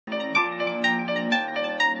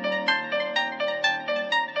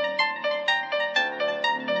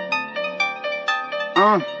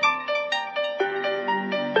Yeah,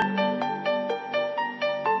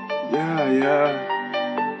 yeah.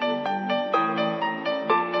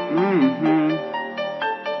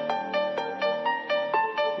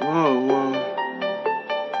 Whoa, whoa.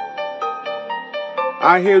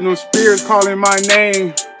 I hear them spirits calling my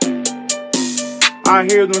name. I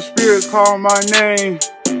hear them spirits calling my name.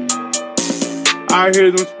 I hear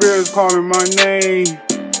them spirits calling my name.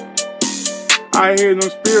 I hear them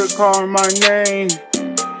spirits calling my name.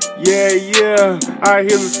 Yeah, yeah. I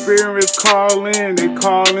hear them spirits calling, they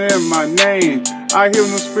calling my name. I hear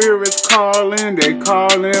them spirits calling, they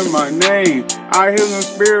calling my name. I hear them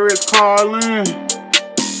spirits calling.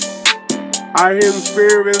 I hear them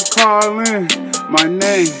spirits calling my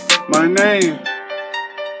name, my name.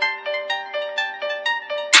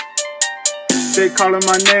 They calling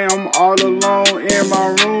my name, I'm all alone in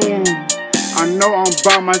my room. I know I'm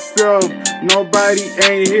by myself, nobody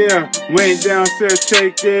ain't here. Went downstairs,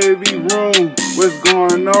 checked every room, what's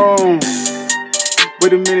going on?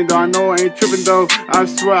 Wait a minute though, I know I ain't tripping though. I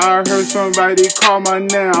swear I heard somebody call my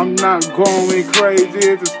name. I'm not going crazy,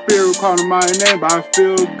 it's a spirit calling my name, but I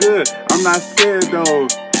feel good, I'm not scared though.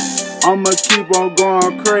 I'ma keep on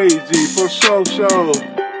going crazy, for sure, sure.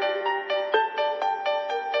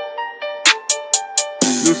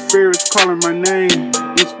 The spirits calling my name.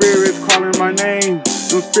 The spirits calling my name.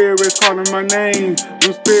 The spirits calling my name.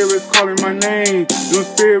 The spirits calling my name. The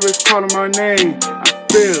spirits calling my name. I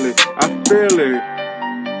feel it. I feel it.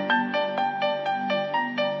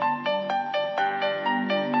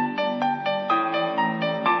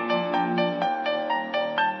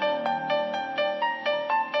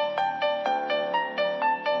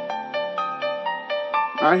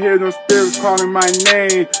 I hear them spirits calling my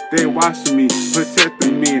name. They watching me,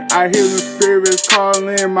 protecting me. I hear them spirits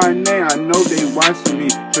calling my name. I know they watching me,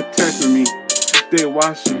 protecting me. They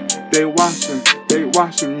watching, they watching, they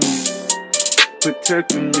watching me,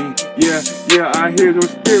 protecting me. Yeah, yeah, I hear them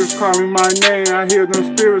spirits calling my name. I hear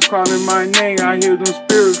them spirits calling my name. I hear them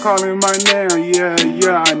spirits calling my name. Yeah,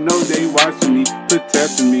 yeah, I know they watching me,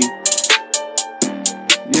 protecting me.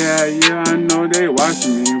 Yeah, yeah, I know they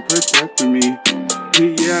watching me, protecting me.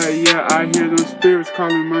 Yeah, yeah, I hear them spirits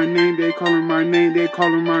calling my name. They calling my name, they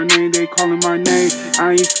calling my name, they calling my name.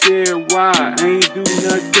 I ain't scared, why? I ain't do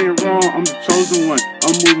nothing wrong. I'm the chosen one,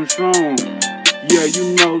 I'm moving strong. Yeah,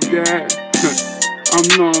 you know that.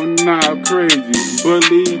 I'm not crazy,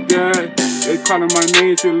 believe that. They calling my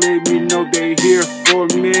name to let me know they here for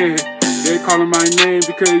me. They calling my name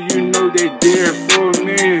because you know they there for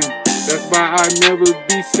me. That's why I never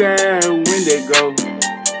be sad when they go.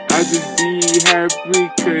 I just be happy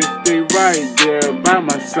cause they right there by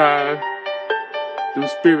my side. Them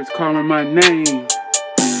spirits calling my name.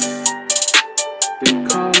 They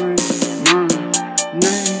calling my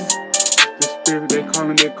name. The spirit they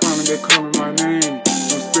calling my name.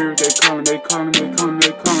 Them spirits they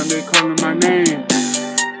calling my name.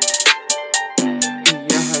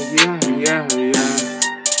 Yeah, yeah, yeah, yeah.